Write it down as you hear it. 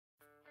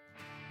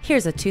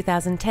Here's a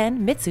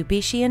 2010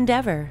 Mitsubishi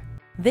Endeavor.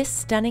 This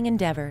stunning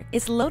Endeavor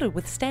is loaded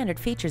with standard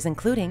features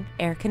including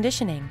air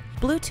conditioning,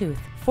 Bluetooth,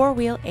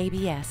 4-wheel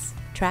ABS,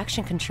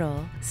 traction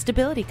control,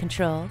 stability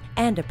control,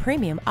 and a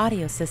premium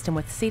audio system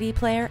with CD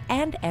player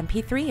and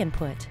MP3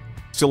 input.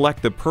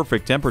 Select the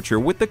perfect temperature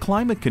with the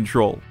climate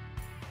control.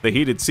 The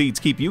heated seats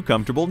keep you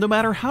comfortable no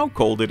matter how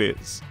cold it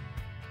is.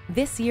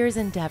 This year's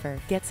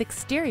Endeavor gets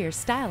exterior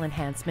style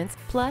enhancements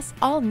plus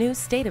all new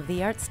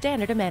state-of-the-art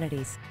standard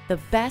amenities. The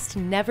best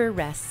never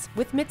rests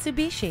with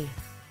Mitsubishi.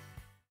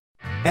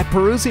 At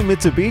Peruzzi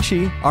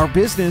Mitsubishi, our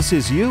business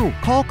is you.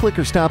 Call, click,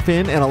 or stop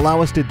in and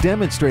allow us to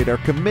demonstrate our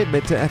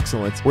commitment to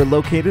excellence. We're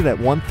located at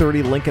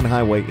 130 Lincoln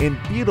Highway in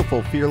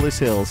beautiful Fairless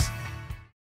Hills.